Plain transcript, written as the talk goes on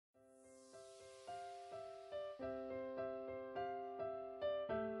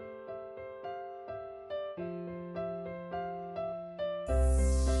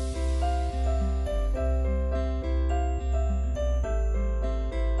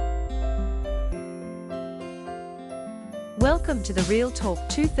Welcome to the Real Talk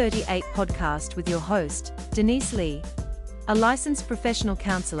 238 podcast with your host, Denise Lee, a licensed professional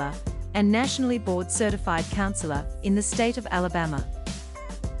counselor and nationally board-certified counselor in the state of Alabama.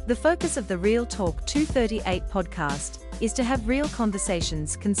 The focus of the Real Talk 238 podcast is to have real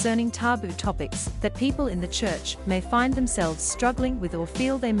conversations concerning taboo topics that people in the church may find themselves struggling with or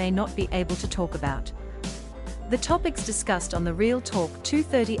feel they may not be able to talk about. The topics discussed on the Real Talk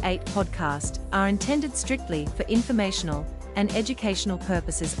 238 podcast are intended strictly for informational and educational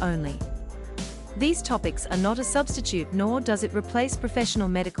purposes only. These topics are not a substitute, nor does it replace professional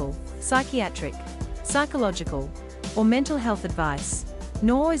medical, psychiatric, psychological, or mental health advice,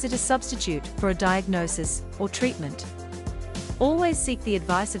 nor is it a substitute for a diagnosis or treatment. Always seek the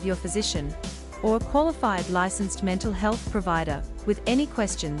advice of your physician or a qualified licensed mental health provider with any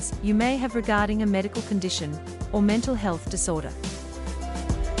questions you may have regarding a medical condition or mental health disorder.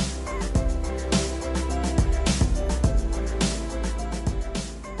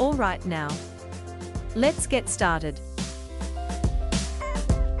 All right, now, let's get started.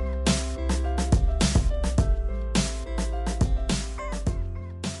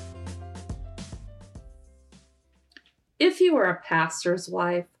 If you are a pastor's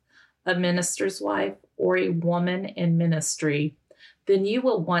wife, a minister's wife, or a woman in ministry, then you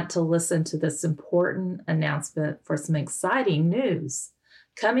will want to listen to this important announcement for some exciting news.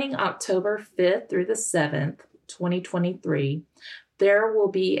 Coming October 5th through the 7th, 2023, there will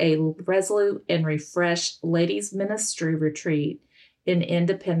be a Resolute and Refresh Ladies Ministry Retreat in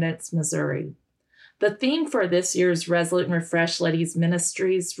Independence, Missouri. The theme for this year's Resolute and Refresh Ladies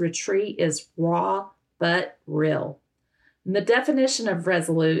Ministries Retreat is Raw but Real. And the definition of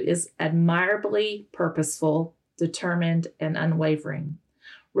resolute is admirably purposeful, determined, and unwavering.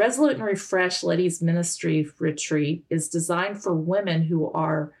 Resolute and Refresh Ladies Ministry Retreat is designed for women who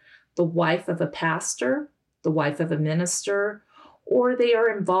are the wife of a pastor, the wife of a minister, or they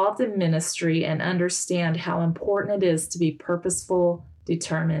are involved in ministry and understand how important it is to be purposeful,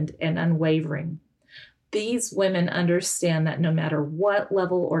 determined, and unwavering. These women understand that no matter what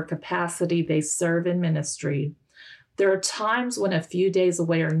level or capacity they serve in ministry, there are times when a few days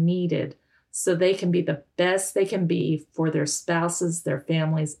away are needed so they can be the best they can be for their spouses, their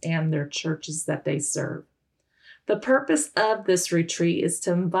families, and their churches that they serve. The purpose of this retreat is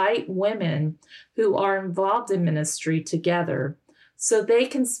to invite women who are involved in ministry together so they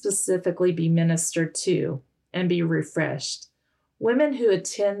can specifically be ministered to and be refreshed. Women who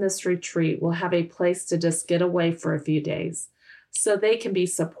attend this retreat will have a place to just get away for a few days so they can be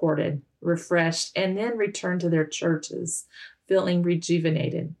supported, refreshed, and then return to their churches feeling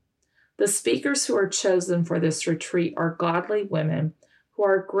rejuvenated. The speakers who are chosen for this retreat are godly women who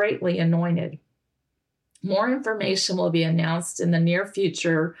are greatly anointed. More information will be announced in the near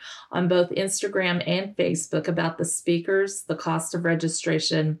future on both Instagram and Facebook about the speakers, the cost of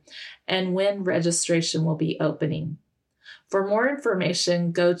registration, and when registration will be opening. For more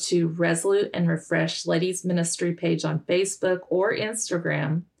information, go to Resolute and Refresh Ladies Ministry page on Facebook or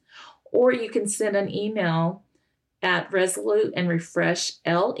Instagram, or you can send an email at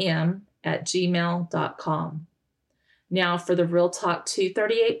resoluteandrefreshlm@gmail.com. Now for the Real Talk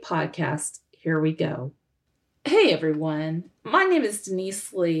 238 podcast, here we go. Hey everyone, my name is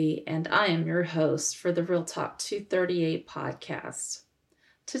Denise Lee, and I am your host for the Real Talk 238 podcast.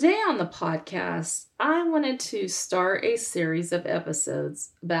 Today on the podcast, I wanted to start a series of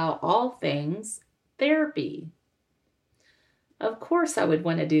episodes about all things therapy. Of course, I would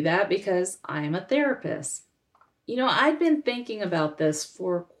want to do that because I am a therapist. I've been thinking about this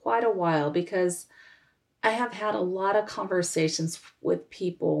for quite a while because I have had a lot of conversations with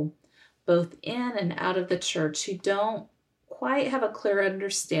people both in and out of the church who don't quite have a clear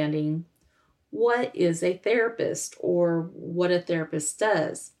understanding what is a therapist or what a therapist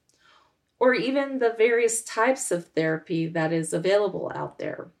does, or even the various types of therapy that is available out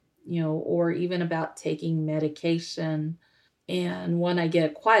there, or even about taking medication. And one I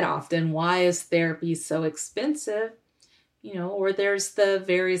get quite often, why is therapy so expensive? Or there's the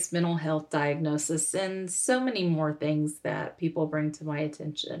various mental health diagnosis and so many more things that people bring to my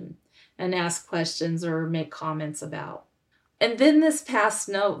attention and ask questions or make comments about. And then this past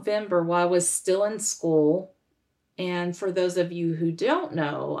November, while I was still in school, and for those of you who don't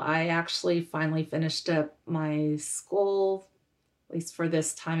know, I actually finally finished up my school, at least for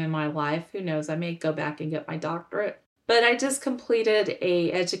this time in my life. Who knows, I may go back and get my doctorate. But I just completed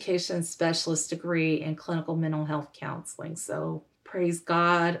a education specialist degree in clinical mental health counseling. So praise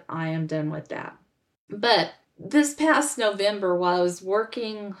God, I am done with that. But this past November, while I was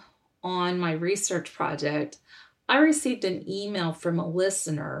working on my research project, I received an email from a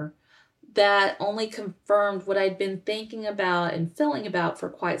listener that only confirmed what I'd been thinking about and feeling about for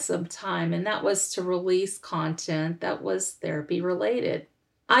quite some time, and that was to release content that was therapy related.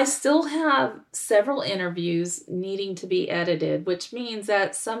 I still have several interviews needing to be edited, which means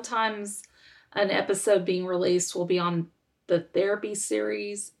that sometimes an episode being released will be on the therapy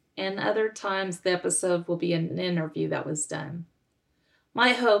series, and other times the episode will be an interview that was done. My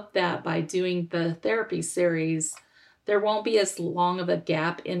hope that by doing the therapy series, there won't be as long of a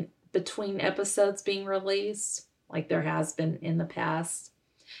gap in between episodes being released, like there has been in the past.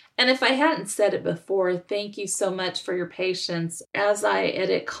 And if I hadn't said it before, thank you so much for your patience as I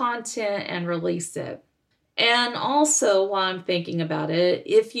edit content and release it. And also, while I'm thinking about it,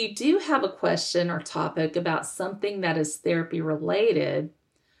 if you do have a question or topic about something that is therapy related,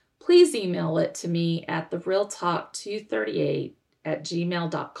 please email it to me at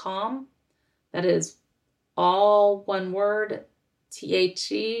therealtalk238@gmail.com. That is all one word,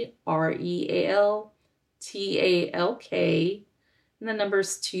 TheRealTalk, and the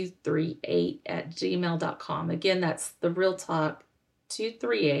number's 238@gmail.com. Again, that's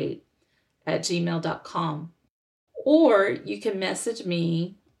therealtalk238@gmail.com. Or you can message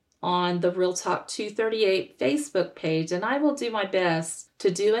me on the Real Talk 238 Facebook page, and I will do my best to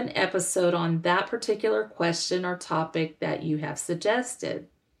do an episode on that particular question or topic that you have suggested.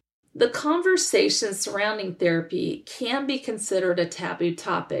 The conversation surrounding therapy can be considered a taboo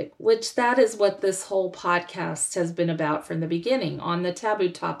topic, which that is what this whole podcast has been about from the beginning, on the taboo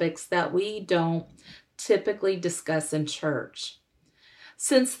topics that we don't typically discuss in church.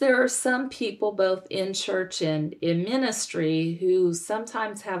 Since there are some people both in church and in ministry who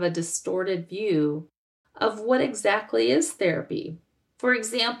sometimes have a distorted view of what exactly is therapy. For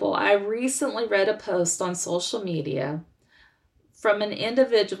example, I recently read a post on social media from an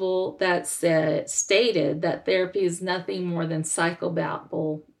individual that stated that therapy is nothing more than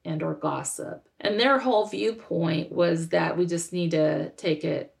psychobabble and or gossip. And their whole viewpoint was that we just need to take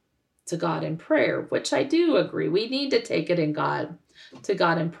it to God in prayer, which I do agree. We need to take it to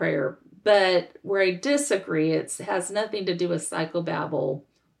God in prayer. But where I disagree, it has nothing to do with psychobabble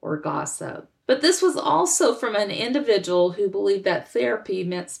or gossip. But this was also from an individual who believed that therapy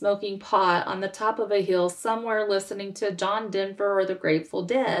meant smoking pot on the top of a hill somewhere, listening to John Denver or the Grateful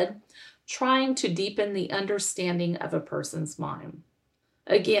Dead, trying to deepen the understanding of a person's mind.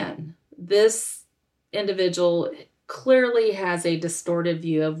 Again, this individual clearly has a distorted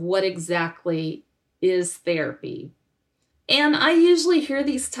view of what exactly is therapy. And I usually hear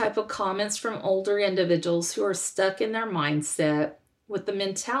these type of comments from older individuals who are stuck in their mindset with the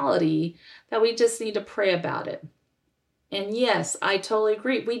mentality that we just need to pray about it. And yes, I totally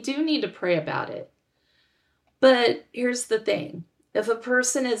agree. We do need to pray about it. But here's the thing. If a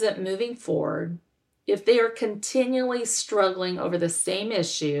person isn't moving forward, if they are continually struggling over the same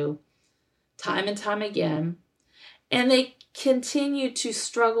issue time and time again, and they continue to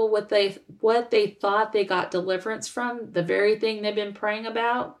struggle with what they thought they got deliverance from, the very thing they've been praying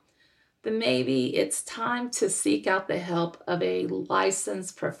about, then maybe it's time to seek out the help of a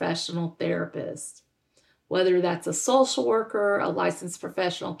licensed professional therapist, whether that's a social worker, a licensed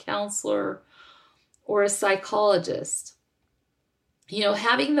professional counselor, or a psychologist. You know,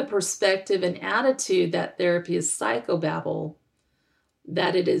 having the perspective and attitude that therapy is psychobabble,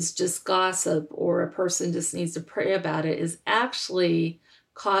 that it is just gossip or a person just needs to pray about it, is actually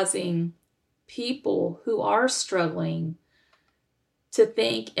causing people who are struggling to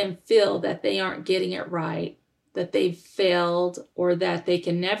think and feel that they aren't getting it right, that they've failed, or that they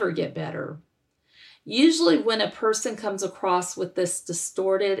can never get better. Usually when a person comes across with this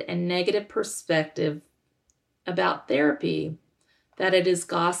distorted and negative perspective about therapy, that it is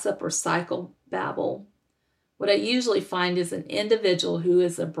gossip or psychobabble, what I usually find is an individual who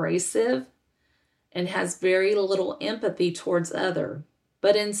is abrasive and has very little empathy towards others.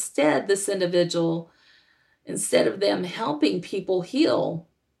 But instead, this individual, instead of them helping people heal,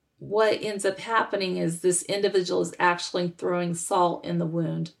 what ends up happening is this individual is actually throwing salt in the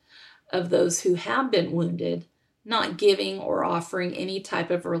wound of those who have been wounded, not giving or offering any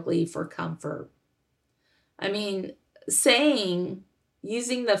type of relief or comfort. I mean,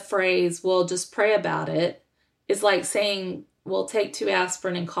 using the phrase, well, just pray about it, is like saying, well, take 2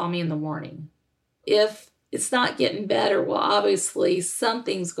 aspirin and call me in the morning. If it's not getting better, well, obviously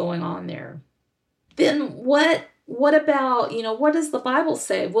something's going on there. Then what about, what does the Bible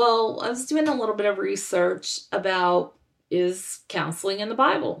say? Well, I was doing a little bit of research about, is counseling in the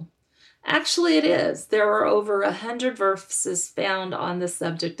Bible? Actually, it is. There are over 100 verses found on the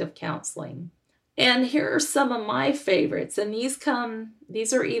subject of counseling. And here are some of my favorites. And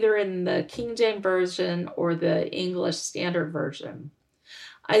these are either in the King James Version or the English Standard Version.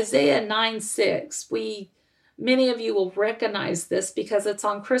 Isaiah 9:6, many of you will recognize this because it's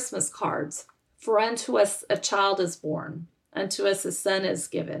on Christmas cards. For unto us a child is born, unto us a son is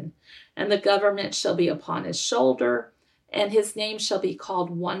given, and the government shall be upon his shoulder, and his name shall be called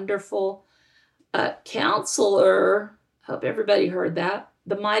Wonderful, Counselor. Hope everybody heard that.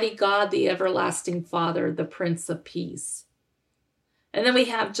 The mighty God, the everlasting Father, the Prince of Peace. And then we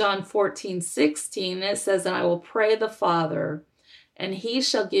have John 14:16. It says, and I will pray the Father, and he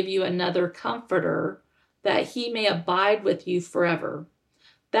shall give you another comforter, that he may abide with you forever.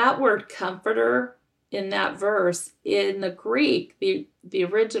 That word comforter in that verse, in the Greek, the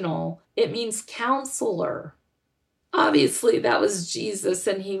original, it means counselor. Obviously, that was Jesus,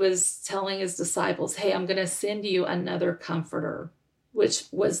 and he was telling his disciples, hey, I'm going to send you another comforter, which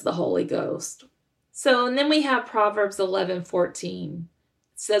was the Holy Ghost. So, and then we have Proverbs 11:14. It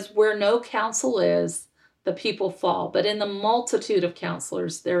says, where no counsel is, the people fall, but in the multitude of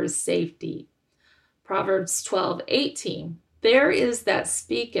counselors, there is safety. Proverbs 12:18. There is that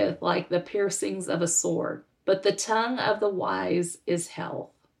speaketh like the piercings of a sword, but the tongue of the wise is health.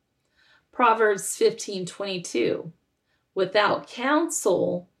 Proverbs 15:22. Without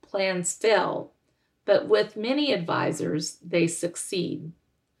counsel, plans fail, but with many advisors, they succeed.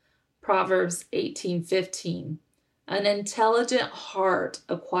 Proverbs 18:15. An intelligent heart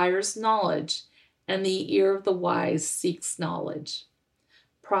acquires knowledge, and the ear of the wise seeks knowledge.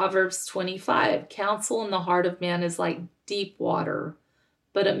 Proverbs 25. Counsel in the heart of man is like deep water,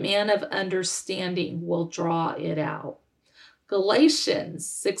 but a man of understanding will draw it out. Galatians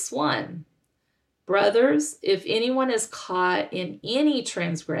 6:1. Brothers, if anyone is caught in any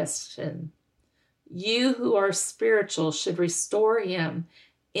transgression, you who are spiritual should restore him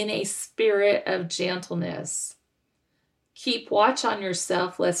in a spirit of gentleness. Keep watch on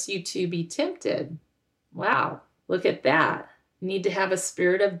yourself, lest you too be tempted. Wow, look at that. You need to have a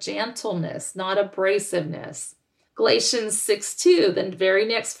spirit of gentleness, not abrasiveness. Galatians 6:2, the very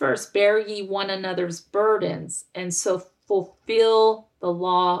next verse, bear ye one another's burdens, and so fulfill the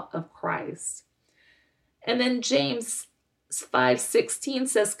law of Christ. And then James 5:16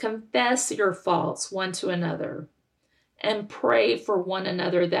 says, confess your faults one to another, and pray for one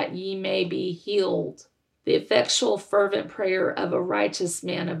another that ye may be healed. The effectual fervent prayer of a righteous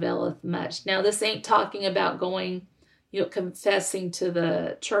man availeth much. Now, this ain't talking about going, confessing to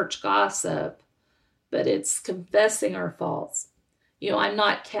the church gossip, but it's confessing our faults. I'm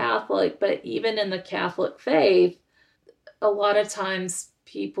not Catholic, but even in the Catholic faith, a lot of times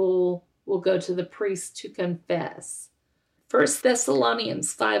people will go to the priest to confess. 1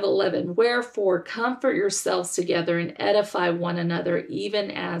 Thessalonians 5:11, wherefore comfort yourselves together and edify one another, even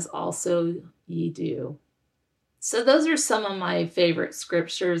as also ye do. So those are some of my favorite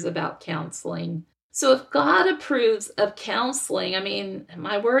scriptures about counseling. So if God approves of counseling,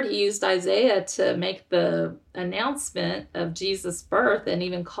 my word, he used Isaiah to make the announcement of Jesus' birth and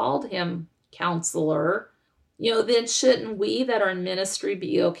even called him counselor, then shouldn't we that are in ministry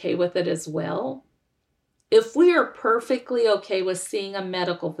be okay with it as well? If we are perfectly okay with seeing a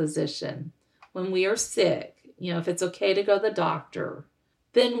medical physician when we are sick, if it's okay to go to the doctor,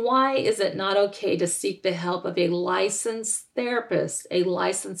 then why is it not okay to seek the help of a licensed therapist, a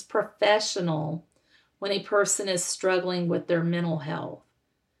licensed professional, when a person is struggling with their mental health?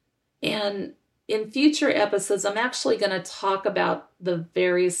 And in future episodes, I'm actually going to talk about the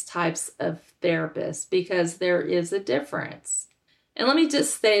various types of therapists because there is a difference. And let me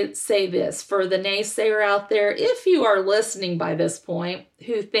just say this for the naysayer out there, if you are listening by this point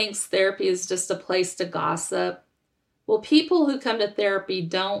who thinks therapy is just a place to gossip, well, people who come to therapy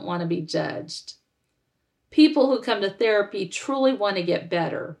don't want to be judged. People who come to therapy truly want to get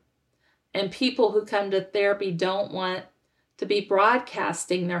better. And people who come to therapy don't want to be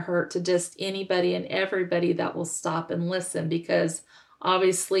broadcasting their hurt to just anybody and everybody that will stop and listen, because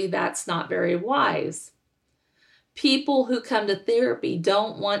obviously that's not very wise. People who come to therapy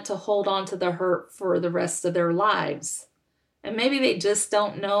don't want to hold on to the hurt for the rest of their lives. And maybe they just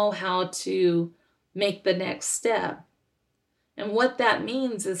don't know how to make the next step. And what that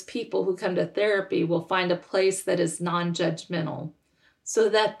means is people who come to therapy will find a place that is non-judgmental so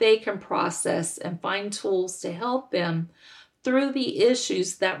that they can process and find tools to help them through the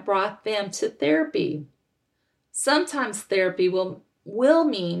issues that brought them to therapy. Sometimes therapy will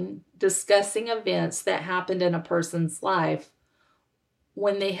mean discussing events that happened in a person's life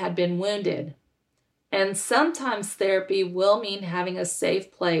when they had been wounded. And sometimes therapy will mean having a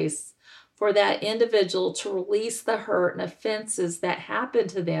safe place for that individual to release the hurt and offenses that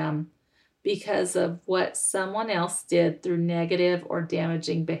happened to them because of what someone else did through negative or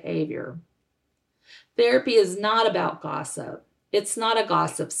damaging behavior. Therapy is not about gossip. It's not a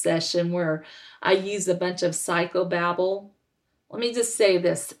gossip session where I use a bunch of psychobabble. Let me just say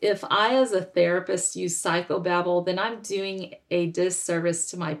this. If I, as a therapist, use psychobabble, then I'm doing a disservice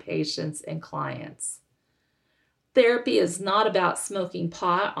to my patients and clients. Therapy is not about smoking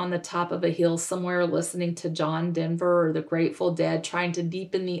pot on the top of a hill somewhere, listening to John Denver or the Grateful Dead, trying to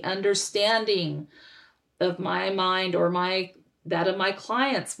deepen the understanding of my mind or that of my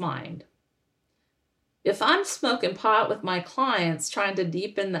client's mind. If I'm smoking pot with my clients, trying to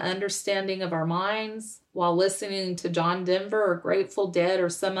deepen the understanding of our minds while listening to John Denver or Grateful Dead or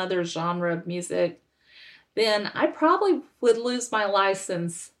some other genre of music, then I probably would lose my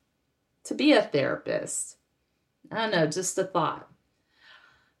license to be a therapist. I don't know, just a thought.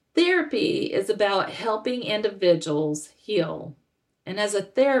 Therapy is about helping individuals heal. And as a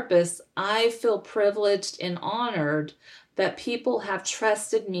therapist, I feel privileged and honored that people have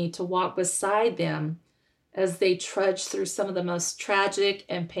trusted me to walk beside them as they trudge through some of the most tragic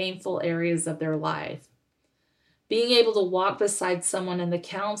and painful areas of their life. Being able to walk beside someone in the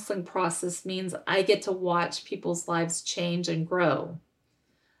counseling process means I get to watch people's lives change and grow.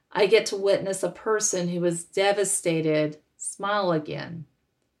 I get to witness a person who was devastated smile again.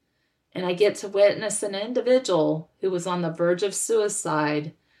 And I get to witness an individual who was on the verge of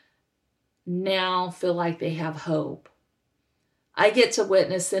suicide now feel like they have hope. I get to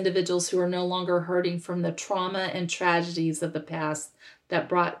witness individuals who are no longer hurting from the trauma and tragedies of the past that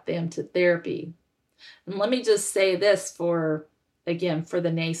brought them to therapy. And let me just say this for the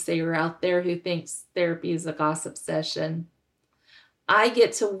naysayer out there who thinks therapy is a gossip session. I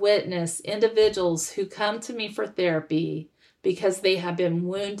get to witness individuals who come to me for therapy because they have been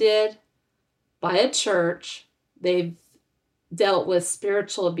wounded by a church, they've dealt with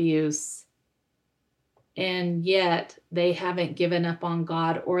spiritual abuse, and yet they haven't given up on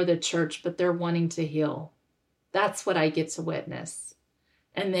God or the church, but they're wanting to heal. That's what I get to witness.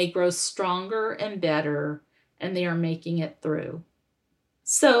 And they grow stronger and better, and they are making it through.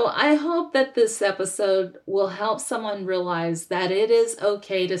 So I hope that this episode will help someone realize that it is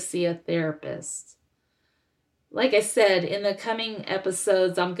okay to see a therapist. Like I said, in the coming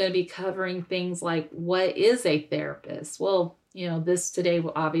episodes, I'm going to be covering things like, what is a therapist? Well, this today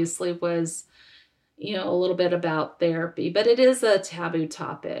obviously was, a little bit about therapy, but it is a taboo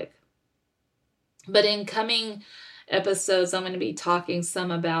topic. But in coming episodes, I'm going to be talking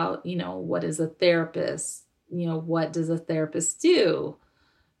some about, what is a therapist? What does a therapist do?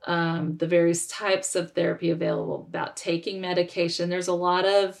 The various types of therapy available, about taking medication. There's a lot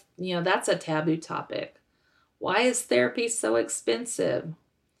of, that's a taboo topic. Why is therapy so expensive?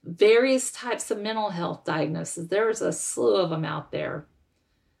 Various types of mental health diagnoses. There's a slew of them out there.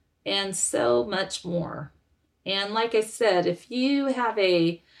 And so much more. And like I said, if you have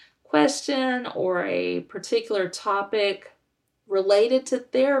a question or a particular topic related to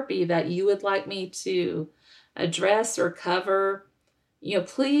therapy that you would like me to address or cover,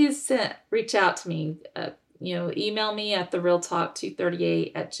 please reach out to me. Email me at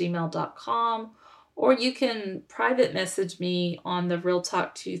therealtalk238@gmail.com, or you can private message me on the Real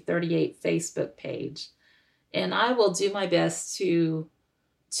Talk 238 Facebook page. And I will do my best to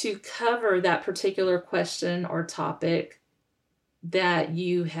cover that particular question or topic that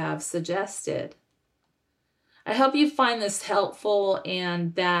you have suggested. I hope you find this helpful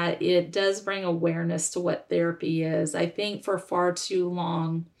and that it does bring awareness to what therapy is. I think for far too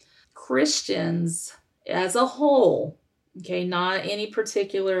long, Christians as a whole, not any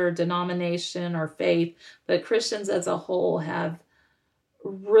particular denomination or faith, but Christians as a whole have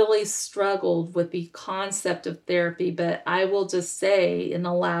really struggled with the concept of therapy. But I will just say, in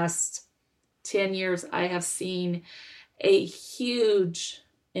the last 10 years, I have seen a huge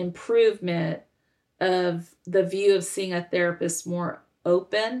improvement of the view of seeing a therapist more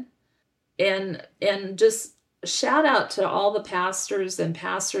open. And just shout out to all the pastors and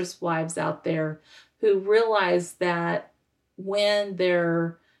pastors' wives out there who realize that when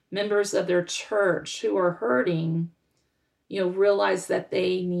they're members of their church who are hurting, realize that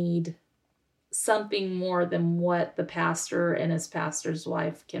they need something more than what the pastor and his pastor's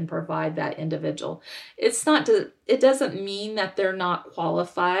wife can provide that individual. It doesn't mean that they're not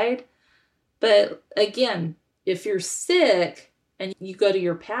qualified, but again, if you're sick and you go to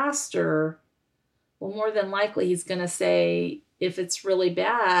your pastor, well, more than likely he's going to say, if it's really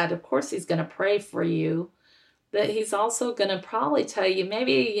bad, of course he's going to pray for you, but he's also going to probably tell you,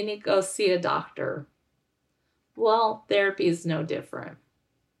 maybe you need to go see a doctor. Well, therapy is no different.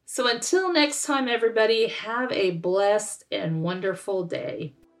 So until next time, everybody, have a blessed and wonderful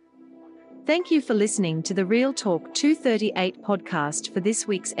day. Thank you for listening to the Real Talk 238 podcast for this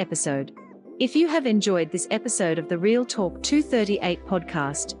week's episode. If you have enjoyed this episode of the Real Talk 238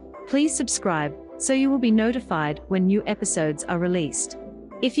 podcast, please subscribe so you will be notified when new episodes are released.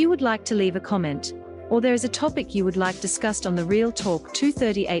 If you would like to leave a comment, or there is a topic you would like discussed on the Real Talk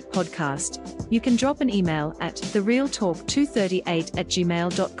 238 podcast, you can drop an email at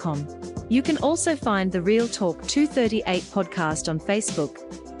therealtalk238@gmail.com. You can also find the Real Talk 238 podcast on Facebook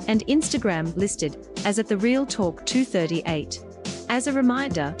and Instagram listed as at the Real Talk 238. As a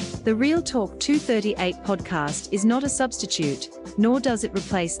reminder, the Real Talk 238 podcast is not a substitute, nor does it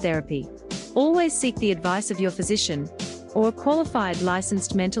replace therapy. Always seek the advice of your physician or a qualified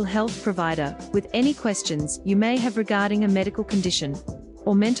licensed mental health provider with any questions you may have regarding a medical condition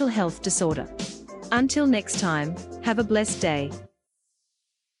or mental health disorder. Until next time, have a blessed day.